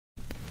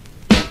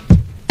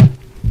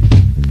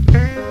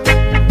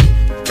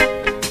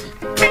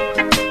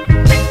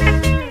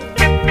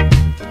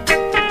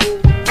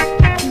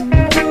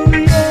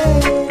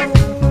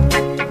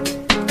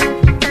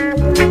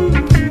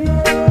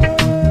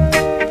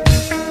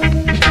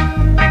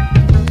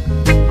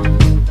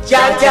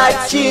Jah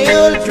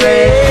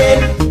children,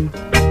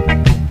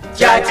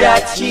 Jah Jah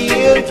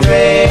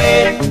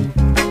children.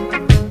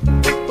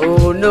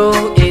 Oh no,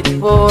 it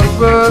won't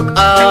work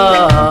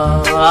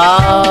out.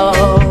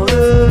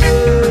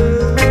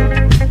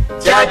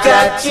 Jah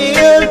Jah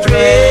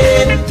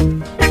children,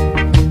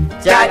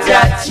 Jah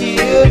Jah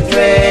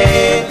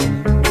children.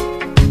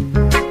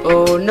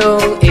 Oh no,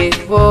 it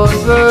won't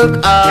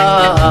work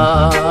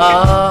out.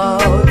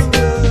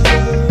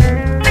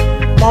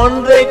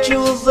 Monday,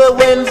 Tuesday,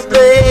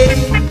 Wednesday,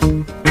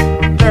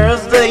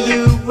 Thursday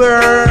you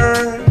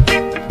work.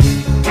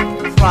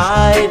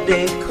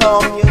 Friday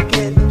come, you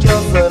get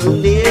just a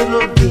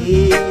little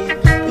bit.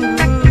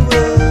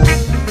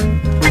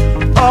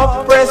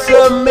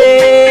 Oppressor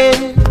men,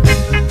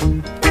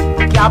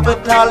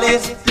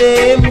 capitalist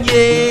them,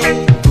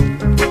 yeah.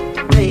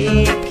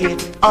 Take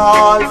it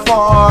all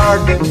for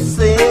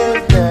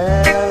themselves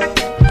now.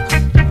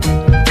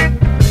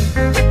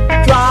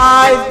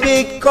 Drive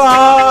big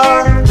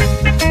car,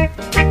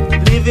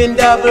 live in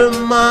double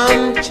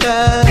mansion.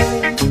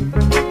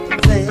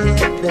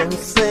 Let them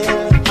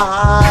sail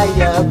high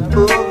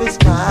above the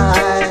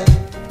sky.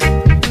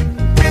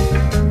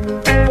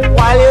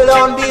 While you're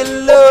down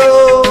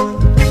below,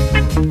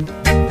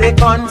 they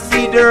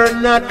consider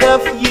not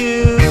of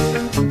you.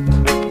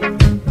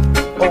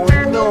 Oh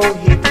no,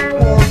 it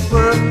won't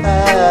work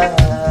out.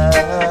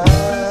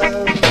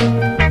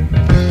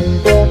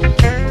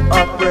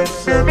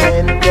 Oppressor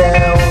men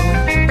down,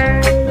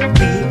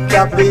 keep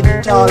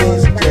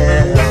capitalists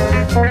down.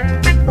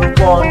 We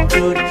want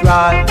to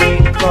drive the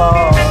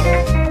car.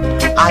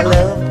 I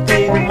love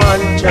big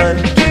mansion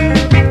too.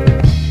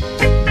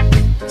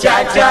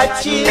 Jah Jah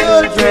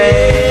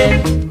children,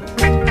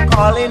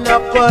 calling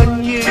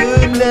upon you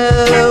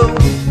now.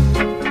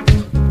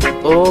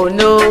 Oh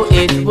no,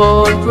 it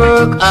won't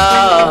work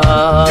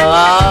out.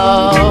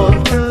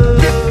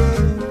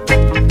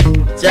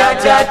 Jah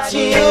Jah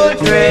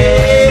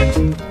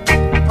children,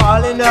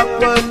 calling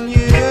upon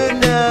you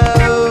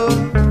now.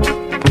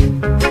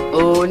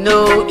 Oh no,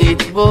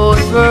 it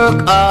won't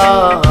work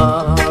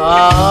out.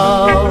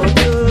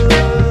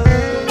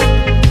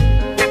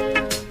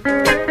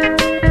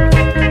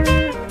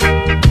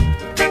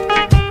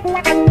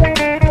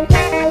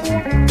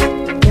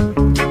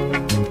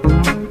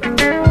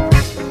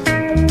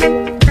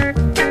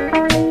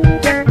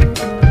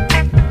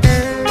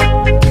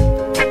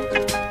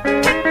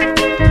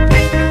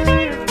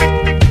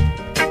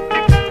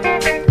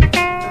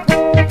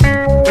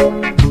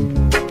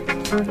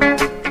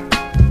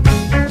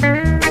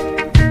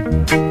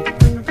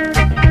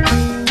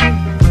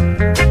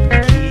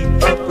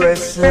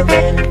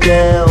 Men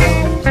down,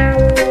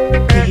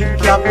 keep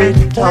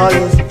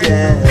capitalists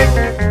down.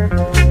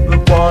 We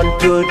want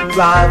to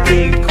drive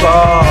big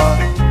car.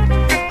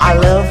 I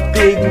love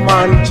big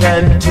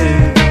mansion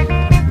too.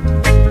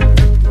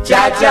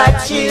 Jah Jah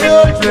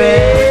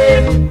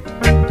children,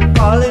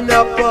 calling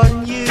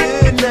upon you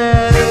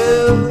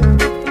now.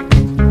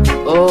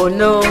 Oh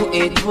no,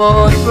 it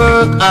won't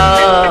work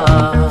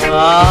out.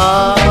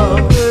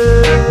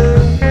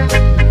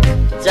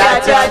 Jah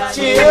Jah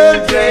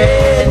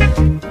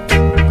children,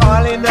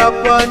 calling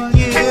upon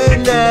you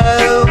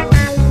now.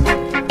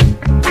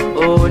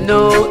 Oh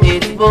no,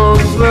 it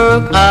won't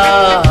work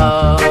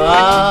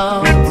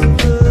out.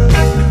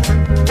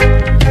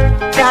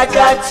 Jah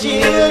Jah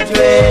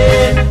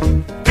children,